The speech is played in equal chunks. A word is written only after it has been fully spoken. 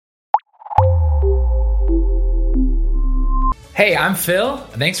Hey, I'm Phil.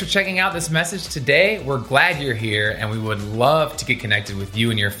 Thanks for checking out this message today. We're glad you're here, and we would love to get connected with you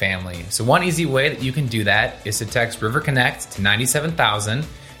and your family. So one easy way that you can do that is to text River Connect to 97,000.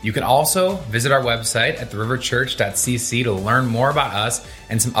 You can also visit our website at theriverchurch.cc to learn more about us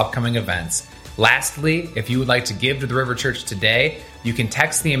and some upcoming events. Lastly, if you would like to give to the River Church today, you can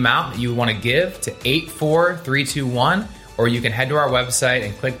text the amount that you want to give to 84321, or you can head to our website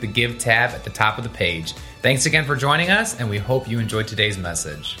and click the Give tab at the top of the page. Thanks again for joining us, and we hope you enjoyed today's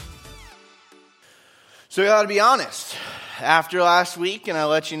message. So we ought to be honest. After last week, and I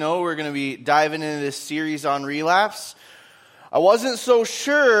let you know we're going to be diving into this series on relapse, I wasn't so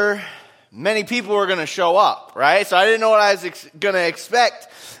sure many people were going to show up, right? So I didn't know what I was going to expect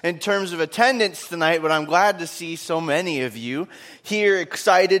in terms of attendance tonight, but I'm glad to see so many of you here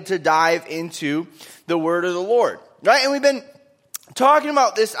excited to dive into the Word of the Lord, right? And we've been talking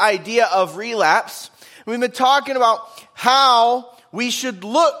about this idea of relapse. We've been talking about how we should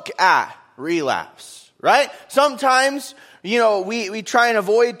look at relapse, right? Sometimes, we try and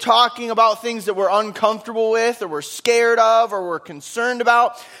avoid talking about things that we're uncomfortable with or we're scared of or we're concerned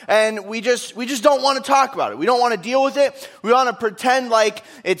about, and we just don't want to talk about it. We don't want to deal with it. We want to pretend like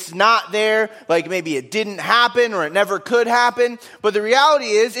it's not there, like maybe it didn't happen or it never could happen, but the reality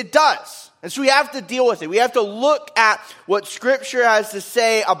is it does. And so we have to deal with it. We have to look at what Scripture has to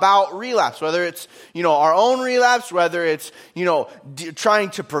say about relapse, whether it's, our own relapse, whether it's, trying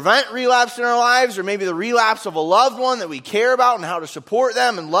to prevent relapse in our lives, or maybe the relapse of a loved one that we care about and how to support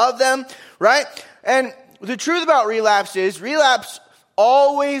them and love them, right? And the truth about relapse is relapse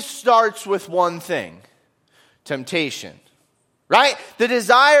always starts with one thing: temptation, right? The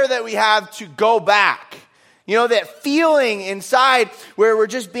desire that we have to go back. That feeling inside where we're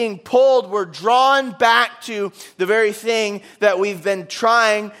just being pulled, we're drawn back to the very thing that we've been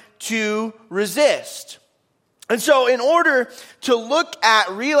trying to resist. And so in order to look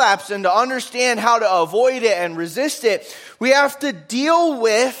at relapse and to understand how to avoid it and resist it, we have to deal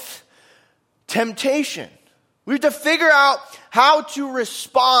with temptation. We have to figure out how to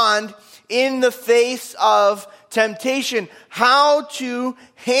respond in the face of temptation, how to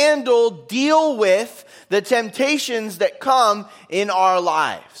deal with the temptations that come in our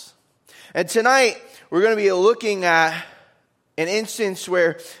lives. And tonight, we're going to be looking at an instance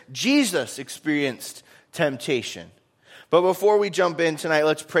where Jesus experienced temptation. But before we jump in tonight,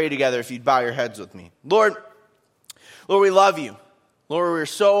 let's pray together. If you'd bow your heads with me. Lord, we love you. Lord, we're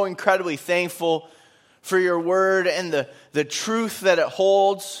so incredibly thankful for your word and the truth that it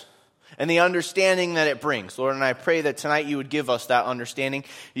holds and the understanding that it brings. Lord, and I pray that tonight you would give us that understanding.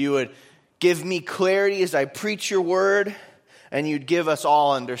 You would give me clarity as I preach your word, and you'd give us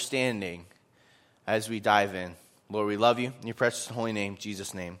all understanding as we dive in. Lord, we love you. In your precious and holy name,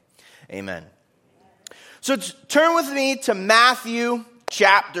 Jesus' name, amen. So turn with me to Matthew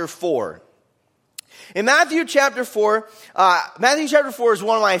chapter 4. In Matthew chapter 4 is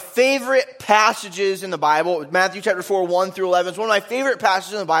one of my favorite passages in the Bible. Matthew chapter 4, 1 through 11 is one of my favorite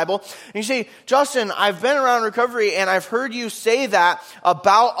passages in the Bible. And you say, Justin, I've been around recovery and I've heard you say that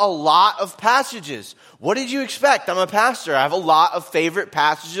about a lot of passages. What did you expect? I'm a pastor. I have a lot of favorite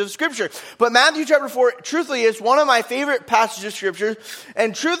passages of Scripture. But Matthew chapter 4, truthfully, is one of my favorite passages of Scripture.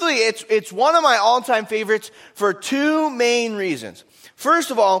 And truthfully, it's one of my all-time favorites for two main reasons.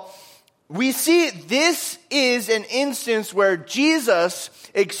 First of all, we see this is an instance where Jesus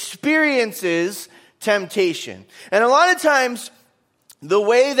experiences temptation. And a lot of times, the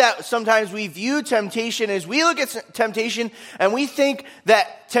way that sometimes we view temptation is we look at temptation and we think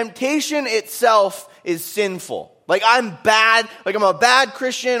that temptation itself is sinful. Like I'm bad, like I'm a bad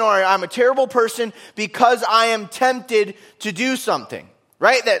Christian or I'm a terrible person because I am tempted to do something.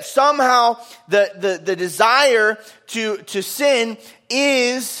 Right? That somehow the desire to sin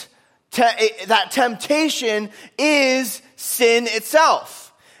is that temptation is sin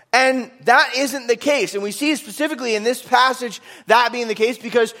itself. And that isn't the case. And we see specifically in this passage that being the case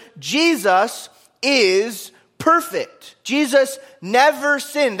because Jesus is perfect. Jesus never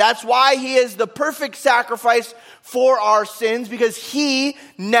sinned. That's why he is the perfect sacrifice for our sins, because he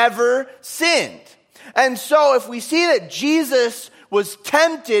never sinned. And so if we see that Jesus was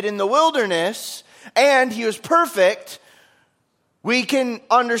tempted in the wilderness and he was perfect, we can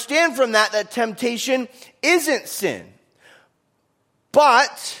understand from that temptation isn't sin.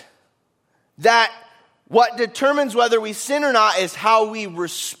 But that what determines whether we sin or not is how we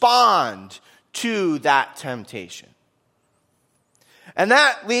respond to that temptation. And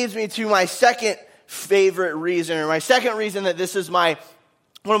that leads me to my second favorite reason, or my second reason that this is one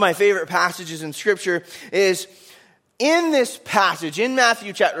of my favorite passages in Scripture is in this passage, in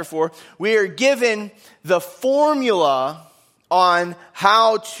Matthew chapter 4, we are given the formula on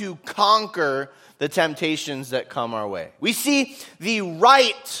how to conquer the temptations that come our way. We see the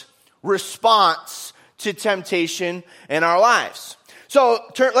right response to temptation in our lives. So,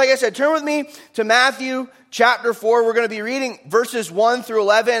 like I said, turn with me to Matthew chapter 4. We're going to be reading verses 1 through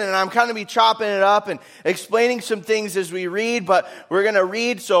 11, and I'm kind of be chopping it up and explaining some things as we read, but we're going to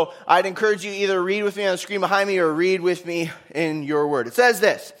read, so I'd encourage you either read with me on the screen behind me or read with me in your word. It says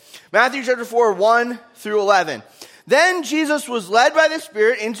this, Matthew chapter 4, 1 through 11. Then Jesus was led by the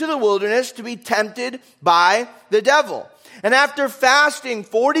Spirit into the wilderness to be tempted by the devil. And after fasting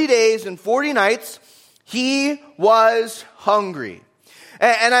 40 days and 40 nights, he was hungry.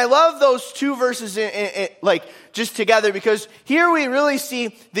 And I love those two verses like just together, because here we really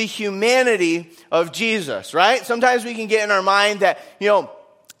see the humanity of Jesus, right? Sometimes we can get in our mind that,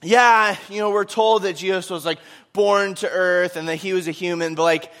 we're told that Jesus was like born to earth and that he was a human, but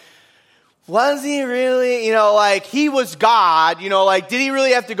like, was he really, he was God, did he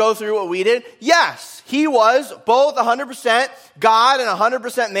really have to go through what we did? Yes, he was both 100% God and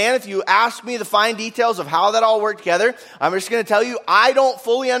 100% man. If you ask me the fine details of how that all worked together, I'm just going to tell you, I don't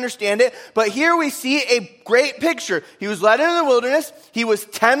fully understand it. But here we see a great picture. He was led into the wilderness. He was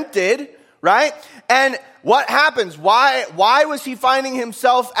tempted, right? And what happens? Why was he finding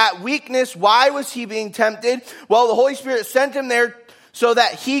himself at weakness? Why was he being tempted? Well, the Holy Spirit sent him there so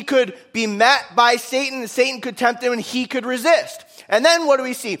that he could be met by Satan, and Satan could tempt him and he could resist. And then what do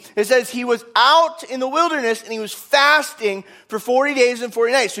we see? It says he was out in the wilderness and he was fasting for 40 days and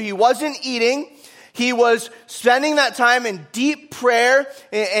 40 nights. So he wasn't eating. He was spending that time in deep prayer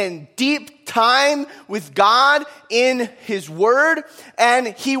and deep time with God in his word. And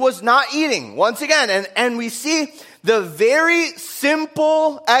he was not eating once again. And we see the very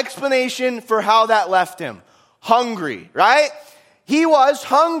simple explanation for how that left him. Hungry, right? He was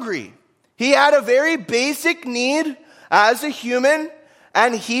hungry. He had a very basic need as a human,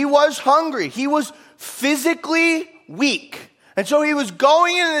 and he was hungry. He was physically weak. And so he was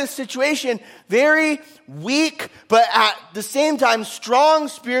going into this situation very weak, but at the same time strong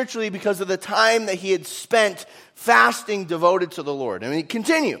spiritually because of the time that he had spent fasting devoted to the Lord. And we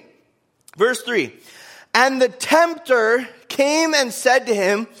continue. Verse 3. And the tempter came and said to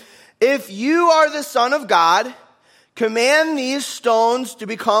him, if you are the Son of God, command these stones to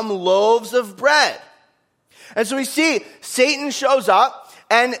become loaves of bread. And so we see Satan shows up,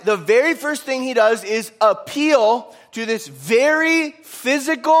 and the very first thing he does is appeal to this very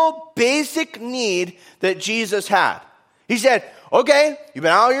physical, basic need that Jesus had. He said, okay, you've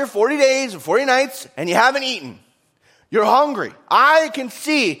been out here 40 days and 40 nights, and you haven't eaten. You're hungry. I can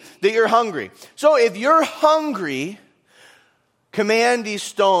see that you're hungry. So if you're hungry, command these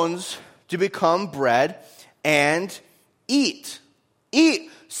stones to become bread and eat. Eat.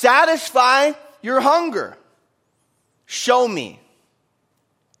 Satisfy your hunger. Show me.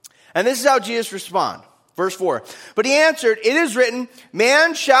 And this is how Jesus responds. Verse 4. But he answered, it is written,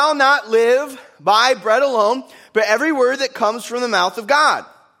 man shall not live by bread alone, but every word that comes from the mouth of God.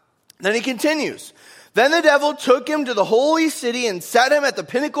 Then he continues. Then the devil took him to the holy city and set him at the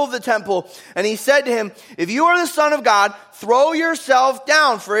pinnacle of the temple. And he said to him, if you are the Son of God, throw yourself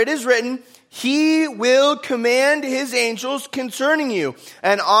down, for it is written, he will command his angels concerning you,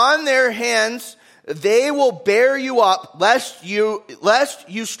 and on their hands they will bear you up, lest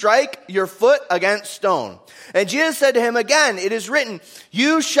you strike your foot against stone. And Jesus said to him again, it is written,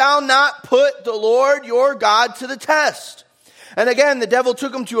 you shall not put the Lord your God to the test. And again, the devil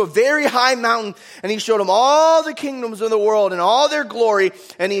took him to a very high mountain, and he showed him all the kingdoms of the world and all their glory.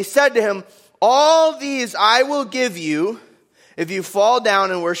 And he said to him, all these I will give you if you fall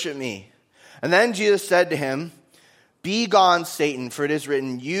down and worship me. And then Jesus said to him, be gone, Satan, for it is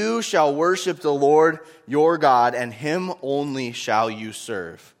written, you shall worship the Lord your God, and him only shall you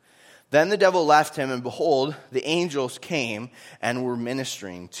serve. Then the devil left him, and behold, the angels came and were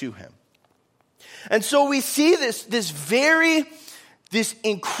ministering to him. And so we see this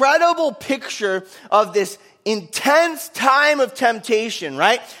incredible picture of this intense time of temptation,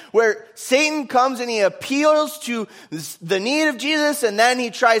 right? Where Satan comes and he appeals to the need of Jesus, and then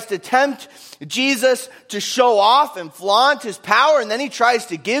he tries to tempt Jesus to show off and flaunt his power, and then he tries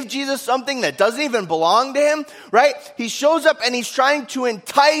to give Jesus something that doesn't even belong to him, right? He shows up and he's trying to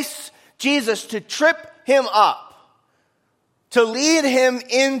entice Jesus, to trip him up, to lead him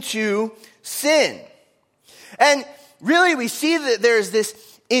into sin. And really we see that there's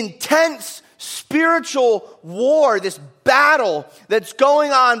this intense spiritual war, this battle that's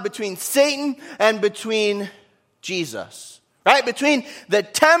going on between Satan and between Jesus, right? Between the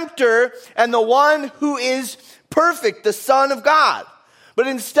tempter and the one who is perfect, the Son of God. But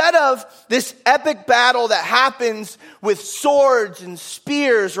instead of this epic battle that happens with swords and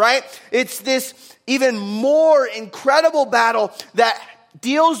spears, right? It's this even more incredible battle that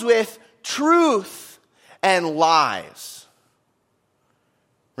deals with truth and lies.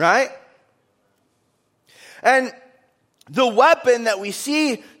 Right? And the weapon that we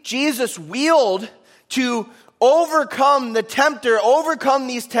see Jesus wield to overcome the tempter, overcome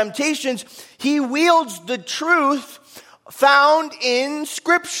these temptations, he wields the truth found in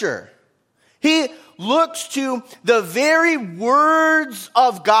Scripture. He looks to the very words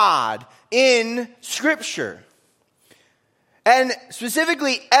of God in Scripture. And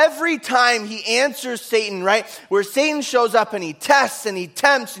specifically, every time he answers Satan, right, where Satan shows up and he tests and he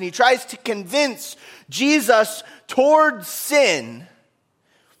tempts and he tries to convince Jesus towards sin,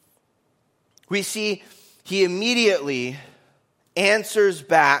 we see he immediately answers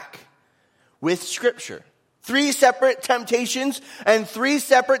back with Scripture. 3 separate temptations and 3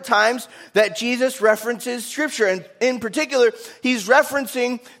 separate times that Jesus references Scripture. And in particular, he's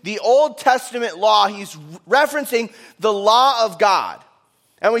referencing the Old Testament law. He's referencing the law of God.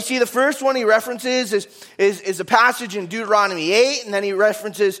 And we see the first one he references is a passage in Deuteronomy 8, and then he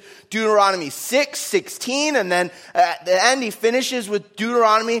references Deuteronomy 6:16, and then at the end he finishes with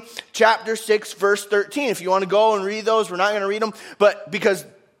Deuteronomy chapter 6, verse 13. If you want to go and read those, we're not going to read them, but because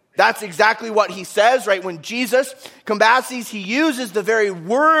that's exactly what he says, right? When Jesus combats these, he uses the very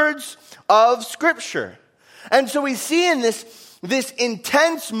words of Scripture. And so we see in this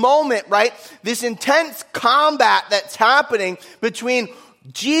intense moment, right? This intense combat that's happening between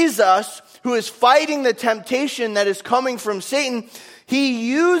Jesus, who is fighting the temptation that is coming from Satan.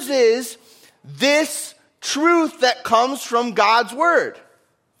 He uses this truth that comes from God's word.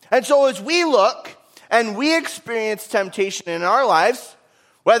 And so as we look and we experience temptation in our lives,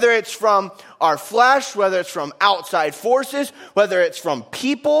 whether it's from our flesh, whether it's from outside forces, whether it's from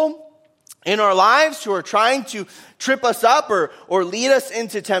people in our lives who are trying to trip us up or lead us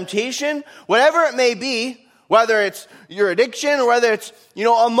into temptation, whatever it may be, whether it's your addiction or whether it's,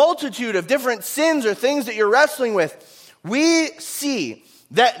 a multitude of different sins or things that you're wrestling with, we see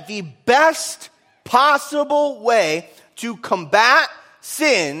that the best possible way to combat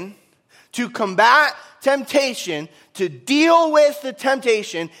sin, to combat temptation, to deal with the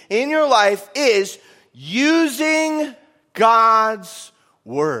temptation in your life is using God's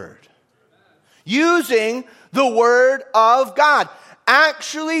word. Using the word of God.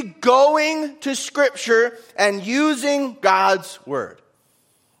 Actually going to Scripture and using God's word.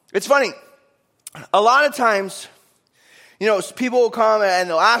 It's funny. A lot of times, people will come and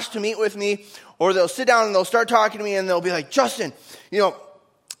they'll ask to meet with me, or they'll sit down and they'll start talking to me and they'll be like, Justin,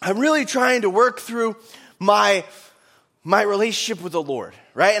 I'm really trying to work through my relationship with the Lord,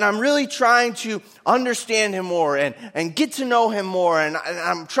 right? And I'm really trying to understand Him more and get to know Him more. And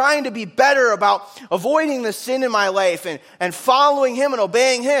I'm trying to be better about avoiding the sin in my life and following Him and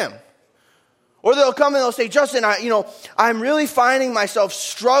obeying Him. Or they'll come and they'll say, Justin, I'm really finding myself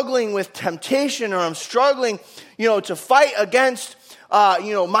struggling with temptation, or I'm struggling, to fight against,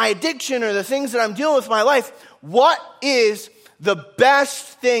 my addiction or the things that I'm dealing with in my life. What is the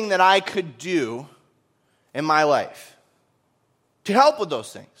best thing that I could do in my life to help with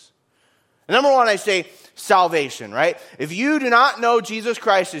those things? And number one, I say salvation, right? If you do not know Jesus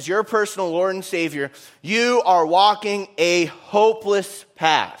Christ as your personal Lord and Savior, you are walking a hopeless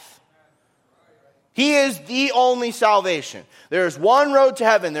path. He is the only salvation. There is one road to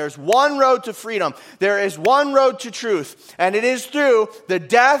heaven. There is one road to freedom. There is one road to truth. And it is through the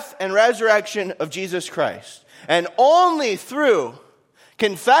death and resurrection of Jesus Christ. And only through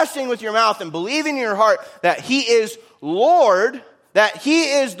confessing with your mouth and believing in your heart that He is Lord, that He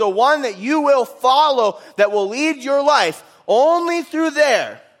is the one that you will follow, that will lead your life, only through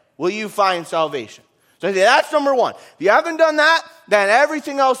there will you find salvation. So I say that's number one. If you haven't done that, then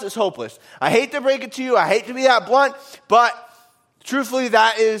everything else is hopeless. I hate to break it to you. I hate to be that blunt, but truthfully,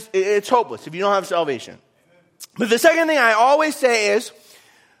 it's hopeless if you don't have salvation. But the second thing I always say is,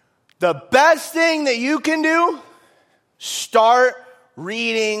 the best thing that you can do, start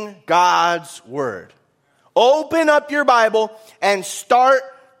reading God's word. Open up your Bible and start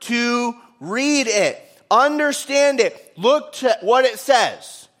to read it. Understand it. Look to what it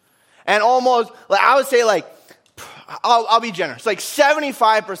says. And almost, I would say I'll be generous.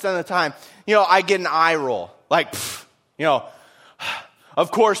 75% of the time, I get an eye roll.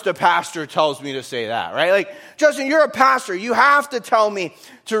 Of course the pastor tells me to say that, right? Justin, you're a pastor. You have to tell me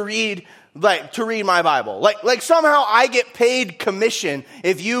to read my Bible. Somehow I get paid commission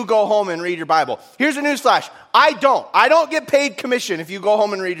if you go home and read your Bible. Here's a newsflash. I don't get paid commission if you go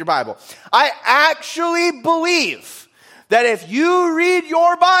home and read your Bible. I actually believe that if you read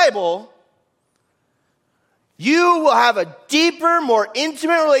your Bible, you will have a deeper, more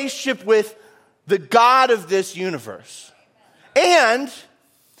intimate relationship with the God of this universe. And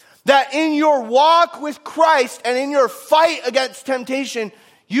that in your walk with Christ and in your fight against temptation,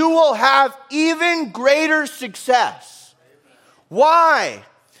 you will have even greater success. Why?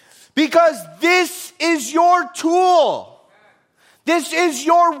 Because this is your tool. This is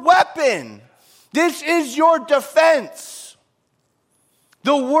your weapon. This is your defense.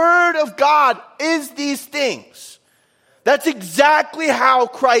 The Word of God is these things. That's exactly how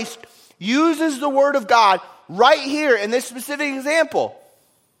Christ uses the Word of God right here in this specific example.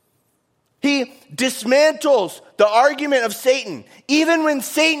 He dismantles the argument of Satan. Even when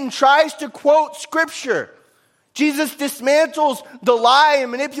Satan tries to quote Scripture, Jesus dismantles the lie and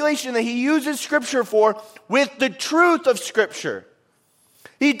manipulation that he uses Scripture for with the truth of Scripture.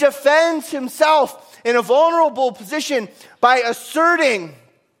 He defends himself in a vulnerable position by asserting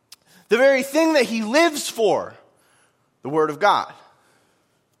the very thing that he lives for, the Word of God.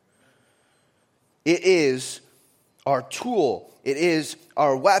 It is our tool. It is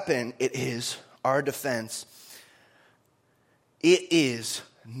our weapon. It is our defense. It is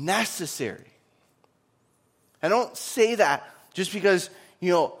necessary. I don't say that just because,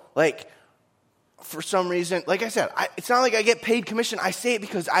 for some reason, like I said, it's not like I get paid commission. I say it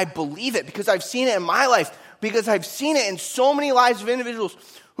because I believe it, because I've seen it in my life, because I've seen it in so many lives of individuals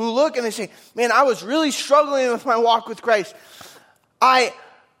who look and they say, man, I was really struggling with my walk with Christ. I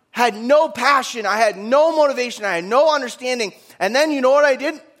had no passion. I had no motivation. I had no understanding. And then you know what I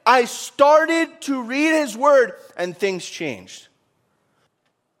did? I started to read his word and things changed.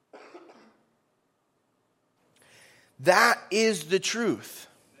 That is the truth.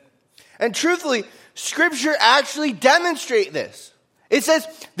 And truthfully, Scripture actually demonstrates this. It says,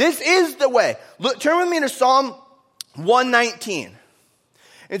 this is the way. Look, turn with me to Psalm 119.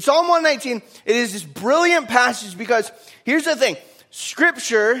 In Psalm 119, it is this brilliant passage because here's the thing.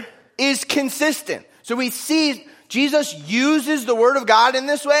 Scripture is consistent. So we see Jesus uses the Word of God in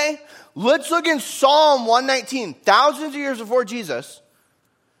this way. Let's look in Psalm 119, thousands of years before Jesus,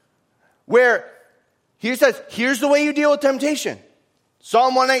 where he says, here's the way you deal with temptation.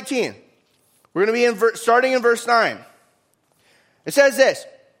 Psalm 119. We're going to be starting in verse 9. It says this,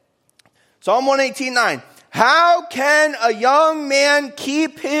 Psalm 118:9. How can a young man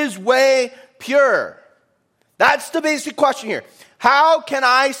keep his way pure? That's the basic question here. How can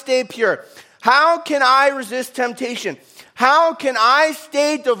I stay pure? How can I resist temptation? How can I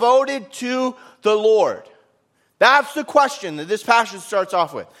stay devoted to the Lord? That's the question that this passage starts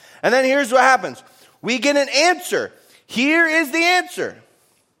off with. And then here's what happens. We get an answer. Here is the answer.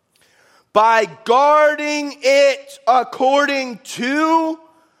 By guarding it according to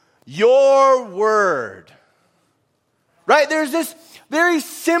your word. Right? There's this very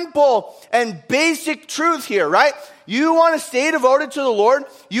simple and basic truth here, right? You want to stay devoted to the Lord.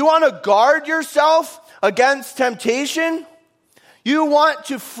 You want to guard yourself against temptation. You want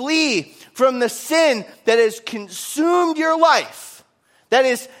to flee from the sin that has consumed your life, that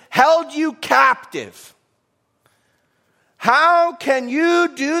has held you captive. How can you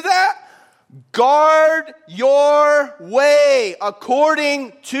do that? Guard your way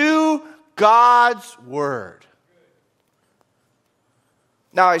according to God's word.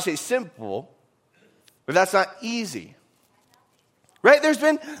 Now I say simple, but that's not easy. Right? There's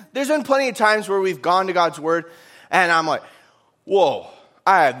been plenty of times where we've gone to God's word and I'm like, whoa,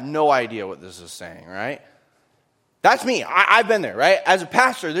 I have no idea what this is saying, right? That's me. I've been there, right? As a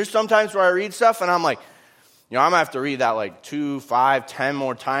pastor, there's some times where I read stuff and I'm like, I'm going to have to read that like 2, 5, 10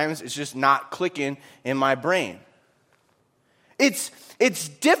 more times. It's just not clicking in my brain. It's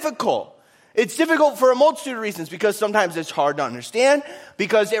difficult. It's difficult for a multitude of reasons because sometimes it's hard to understand,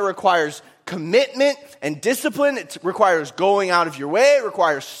 because it requires commitment and discipline. It requires going out of your way. It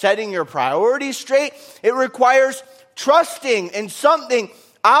requires setting your priorities straight. It requires trusting in something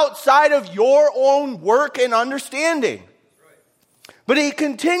outside of your own work and understanding. But he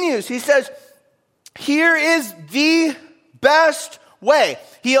continues. He says, here is the best way.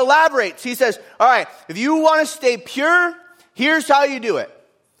 He elaborates. He says, all right, if you want to stay pure, here's how you do it.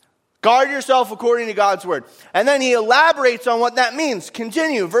 Guard yourself according to God's word. And then he elaborates on what that means.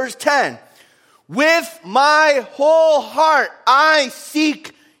 Continue, verse 10. With my whole heart I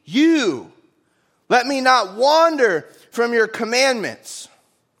seek you. Let me not wander from your commandments.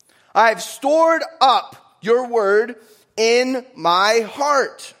 I have stored up your word in my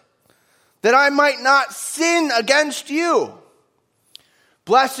heart, that I might not sin against you.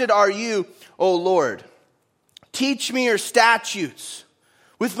 Blessed are you, O Lord. Teach me your statutes.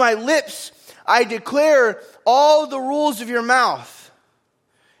 With my lips I declare all the rules of your mouth.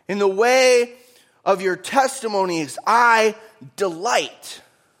 In the way of your testimonies, I delight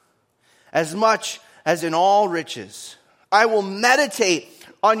as much as in all riches. I will meditate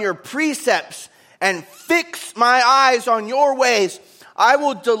on your precepts and fix my eyes on your ways. I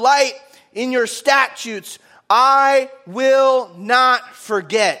will delight in your statutes. I will not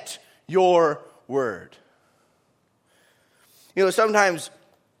forget your word. You know, sometimes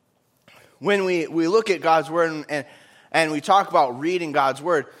when we look at God's word and we talk about reading God's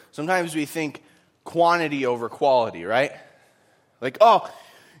word, sometimes we think quantity over quality, right? Like, oh,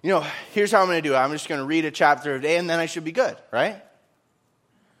 you know, here's how I'm going to do it. I'm just going to read a chapter a day and then I should be good, right?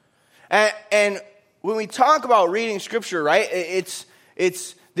 And when we talk about reading Scripture, right, it's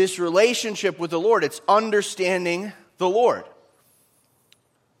this relationship with the Lord. It's understanding the Lord.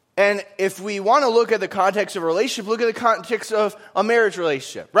 And if we want to look at the context of a relationship, look at the context of a marriage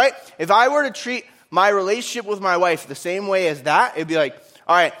relationship, right? If I were to treat my relationship with my wife the same way as that, it'd be like,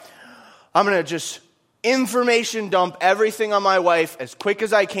 all right, I'm going to just information dump everything on my wife as quick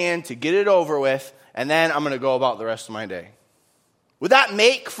as I can to get it over with, and then I'm going to go about the rest of my day. Would that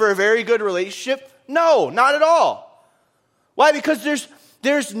make for a very good relationship? No, not at all. Why? Because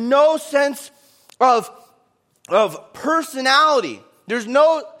there's no sense of personality. There's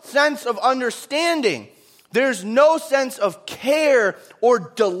no sense of understanding. There's no sense of care or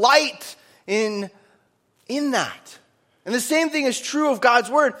delight in that. And the same thing is true of God's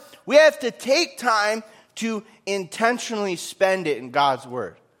word. We have to take time to intentionally spend it in God's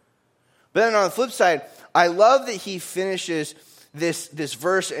word. But then on the flip side, I love that he finishes this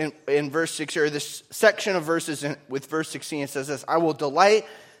verse in verse 6, or this section of verses with verse 16. It says this: I will delight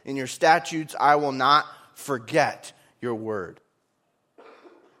in your statutes. I will not forget your word.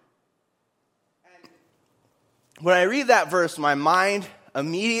 When I read that verse, my mind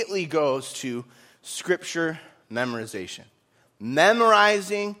immediately goes to Scripture memorization.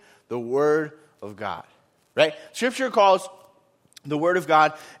 Memorizing the Word of God. Right? Scripture calls the Word of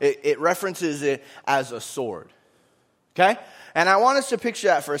God, it references it as a sword. Okay? And I want us to picture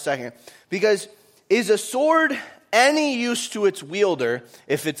that for a second. Because is a sword any use to its wielder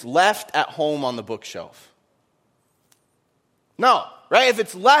if it's left at home on the bookshelf? No. Right? If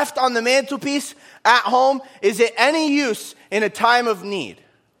it's left on the mantelpiece at home, is it any use in a time of need?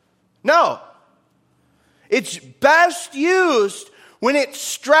 No. It's best used when it's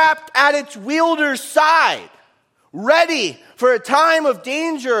strapped at its wielder's side, ready for a time of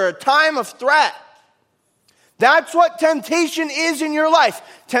danger or a time of threat. That's what temptation is in your life.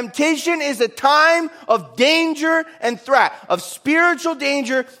 Temptation is a time of danger and threat, of spiritual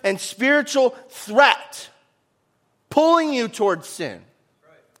danger and spiritual threat, pulling you towards sin.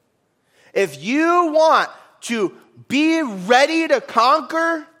 If you want to be ready to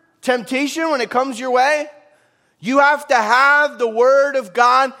conquer temptation when it comes your way, you have to have the Word of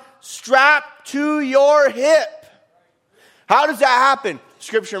God strapped to your hip. How does that happen?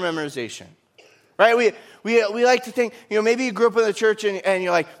 Scripture memorization. Right? We like to think, maybe you grew up in the church and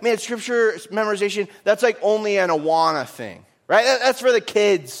you're like, man, Scripture memorization, that's like only an Awana thing. Right? That's for the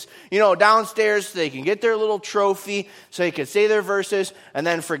kids, downstairs so they can get their little trophy so they can say their verses and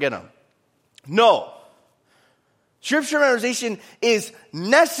then forget them. No. Scripture memorization is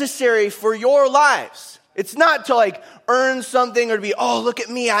necessary for your lives. It's not to earn something or to be, oh, look at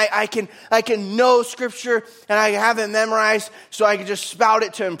me, I can know Scripture and I have it memorized so I can just spout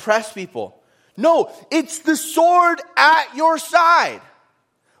it to impress people. No, it's the sword at your side.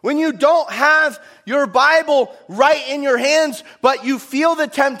 When you don't have your Bible right in your hands, but you feel the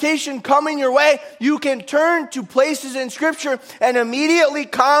temptation coming your way, you can turn to places in Scripture and immediately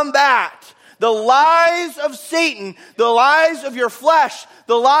combat the lies of Satan, the lies of your flesh,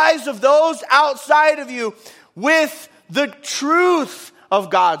 the lies of those outside of you with the truth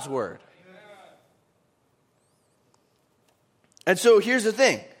of God's Word. And so here's the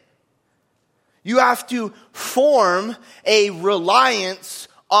thing. You have to form a reliance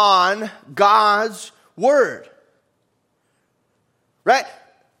on God's Word. Right?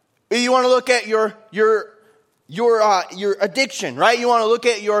 You want to look at your addiction, right? You want to look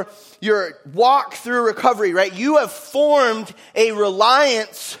at your walk through recovery, right? You have formed a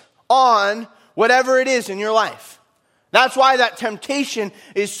reliance on whatever it is in your life. That's why that temptation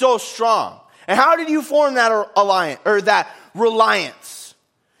is so strong. And how did you form that alliance or that reliance?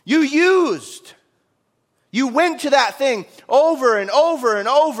 You went to that thing over and over and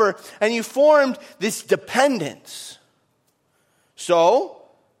over, and you formed this dependence. So,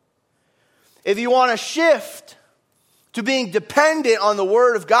 if you want to shift to being dependent on the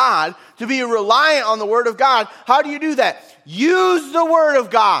Word of God, to be reliant on the Word of God, how do you do that? Use the Word of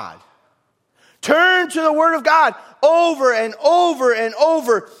God. Turn to the Word of God over and over and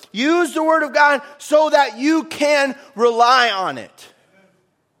over. Use the Word of God so that you can rely on it.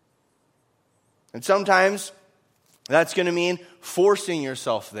 And sometimes that's going to mean forcing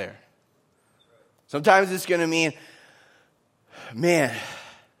yourself there. Sometimes it's going to mean, man,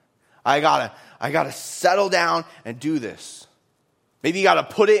 I gotta settle down and do this. Maybe you got to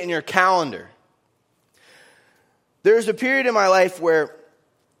put it in your calendar. There's a period in my life where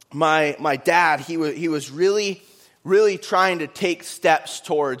my dad, he was really, really trying to take steps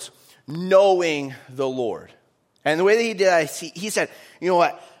towards knowing the Lord. And the way that he did, he said, you know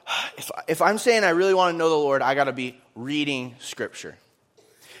what? If I'm saying I really want to know the Lord, I got to be reading Scripture.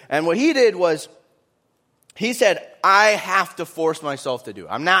 And what he did was, he said, I have to force myself to do it.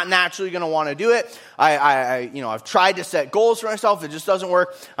 I'm not naturally going to want to do it. I've tried to set goals for myself. It just doesn't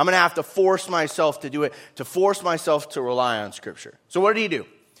work. I'm going to have to force myself to do it, to force myself to rely on Scripture. So what did he do?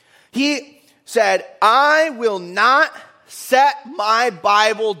 He said, I will not set my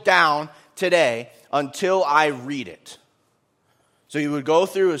Bible down today until I read it. So he would go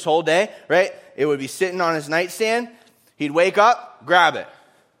through his whole day, right? It would be sitting on his nightstand. He'd wake up, grab it.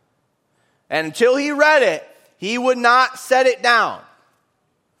 And until he read it, he would not set it down.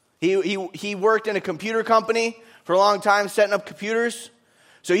 He worked in a computer company for a long time, setting up computers.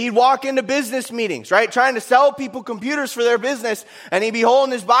 So he'd walk into business meetings, right? Trying to sell people computers for their business. And he'd be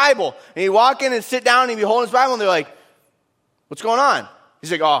holding his Bible. And he'd walk in and sit down and he'd be holding his Bible. And they're like, what's going on?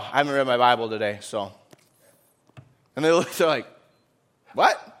 He's like, oh, I haven't read my Bible today, so. And they're like,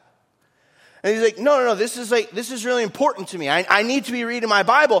 what? And he's like, no, this is really important to me. I need to be reading my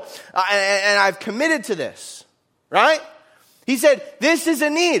Bible, and I've committed to this, right? He said, this is a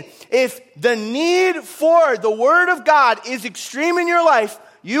need. If the need for the Word of God is extreme in your life,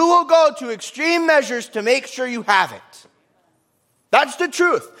 you will go to extreme measures to make sure you have it. That's the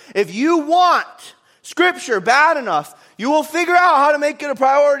truth. If you want Scripture bad enough, you will figure out how to make it a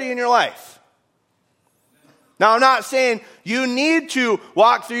priority in your life. Now, I'm not saying you need to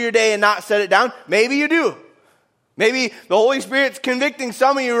walk through your day and not set it down. Maybe you do. Maybe the Holy Spirit's convicting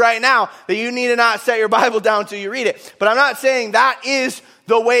some of you right now that you need to not set your Bible down until you read it. But I'm not saying that is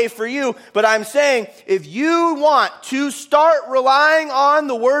the way for you. But I'm saying if you want to start relying on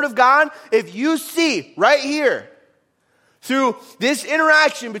the Word of God, if you see right here, through this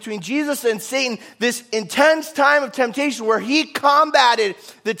interaction between Jesus and Satan, this intense time of temptation where he combated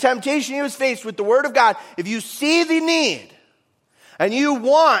the temptation he was faced with the Word of God, if you see the need and you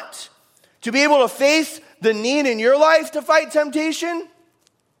want to be able to face the need in your life to fight temptation,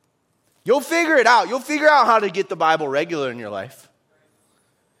 you'll figure it out. You'll figure out how to get the Bible regular in your life.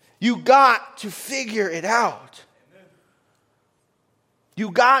 You got to figure it out. You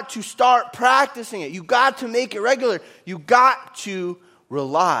got to start practicing it. You got to make it regular. You got to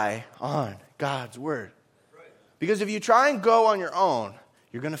rely on God's Word. Because if you try and go on your own,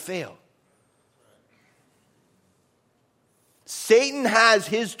 you're going to fail. Satan has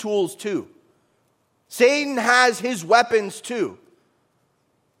his tools too. Satan has his weapons too.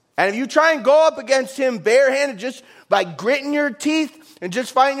 And if you try and go up against him barehanded just by gritting your teeth and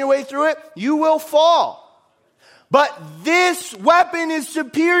just fighting your way through it, you will fall. But this weapon is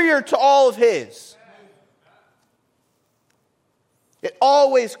superior to all of his. It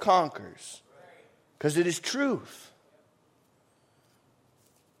always conquers because it is truth.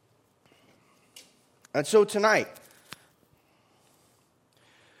 And so tonight,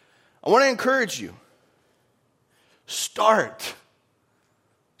 I want to encourage you. Start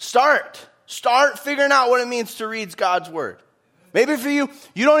figuring out what it means to read God's Word. Maybe for you,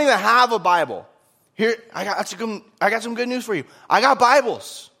 you don't even have a Bible. Here, I got some good news for you. I got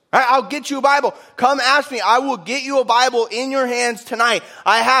Bibles. Right? I'll get you a Bible. Come ask me. I will get you a Bible in your hands tonight.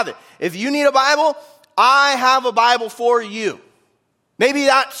 I have it. If you need a Bible, I have a Bible for you. Maybe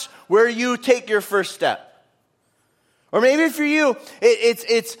that's where you take your first step. Or maybe for you,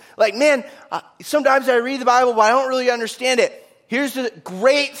 it's like, man, sometimes I read the Bible, but I don't really understand it. Here's the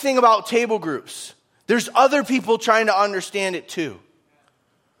great thing about table groups. There's other people trying to understand it too.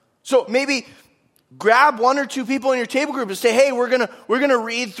 So maybe grab one or two people in your table group and say, hey, we're gonna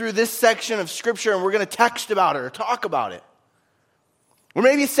read through this section of Scripture and we're gonna text about it or talk about it. Or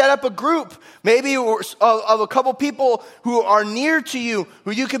maybe set up a group, maybe of a couple people who are near to you,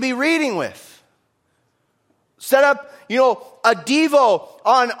 who you could be reading with. Set up, a Devo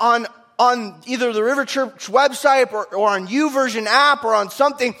on either the River Church website or on YouVersion app or on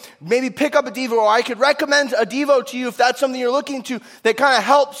something. Maybe pick up a Devo, or I could recommend a Devo to you if that's something you're looking to that kind of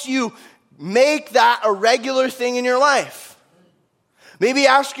helps you make that a regular thing in your life. Maybe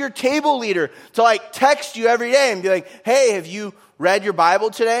ask your table leader to text you every day and be like, hey, have you read your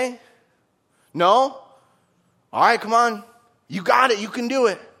Bible today? No? All right, come on. You got it. You can do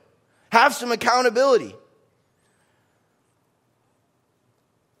it. Have some accountability.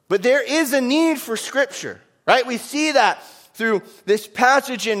 But there is a need for Scripture, right? We see that through this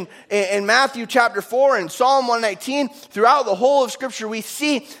passage in Matthew chapter 4 and Psalm 119. Throughout the whole of Scripture, we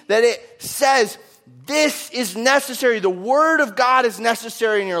see that it says this is necessary. The Word of God is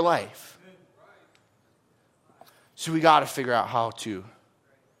necessary in your life. So we got to figure out how to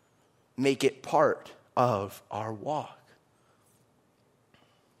make it part of our walk.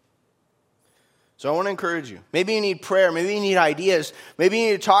 So I want to encourage you. Maybe you need prayer. Maybe you need ideas. Maybe you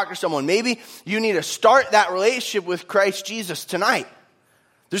need to talk to someone. Maybe you need to start that relationship with Christ Jesus tonight.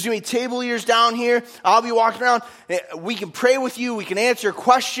 There's going to be table leaders down here. I'll be walking around. We can pray with you. We can answer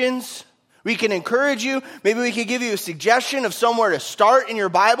questions. We can encourage you. Maybe we can give you a suggestion of somewhere to start in your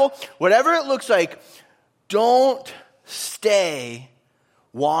Bible. Whatever it looks like, don't stay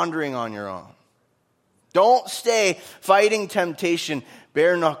wandering on your own. Don't stay fighting temptation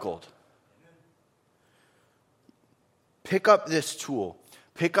bare-knuckled. Pick up this tool.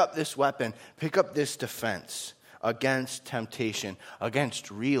 Pick up this weapon. Pick up this defense against temptation,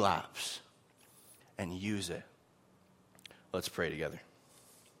 against relapse, and use it. Let's pray together.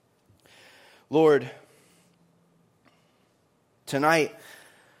 Lord, tonight,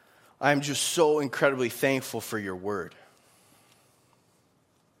 I'm just so incredibly thankful for your word.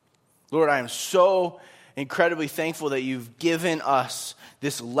 Lord, I am so incredibly thankful that you've given us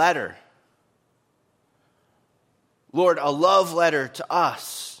this letter. Lord, a love letter to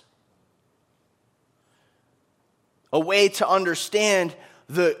us. A way to understand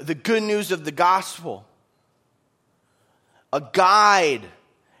the good news of the gospel. A guide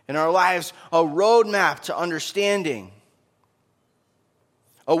in our lives, a roadmap to understanding.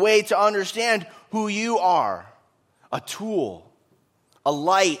 A way to understand who you are. A tool. A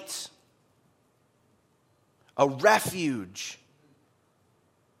light. A refuge.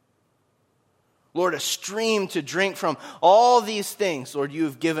 Lord, a stream to drink from. All these things, Lord, you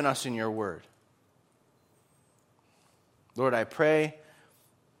have given us in your word. Lord, I pray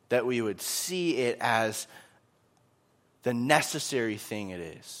that we would see it as the necessary thing it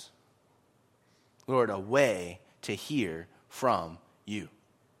is. Lord, a way to hear from you.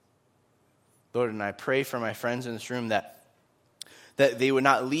 Lord, and I pray for my friends in this room that they would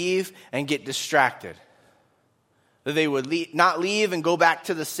not leave and get distracted. That they would not leave and go back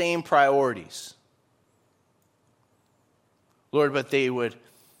to the same priorities. Lord, but they would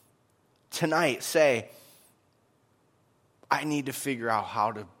tonight say, I need to figure out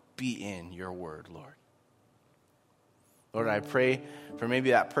how to be in your word, Lord. Lord, I pray for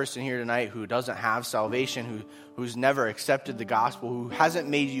maybe that person here tonight who doesn't have salvation, who's never accepted the gospel, who hasn't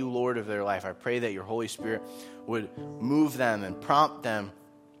made you Lord of their life. I pray that your Holy Spirit would move them and prompt them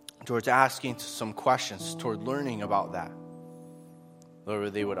towards asking some questions, toward learning about that.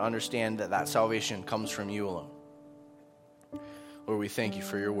 Lord, they would understand that that salvation comes from you alone. Lord, we thank you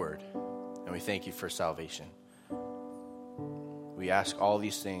for your word, and we thank you for salvation. We ask all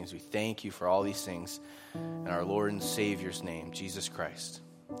these things. We thank you for all these things in our Lord and Savior's name, Jesus Christ.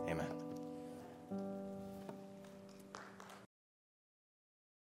 Amen.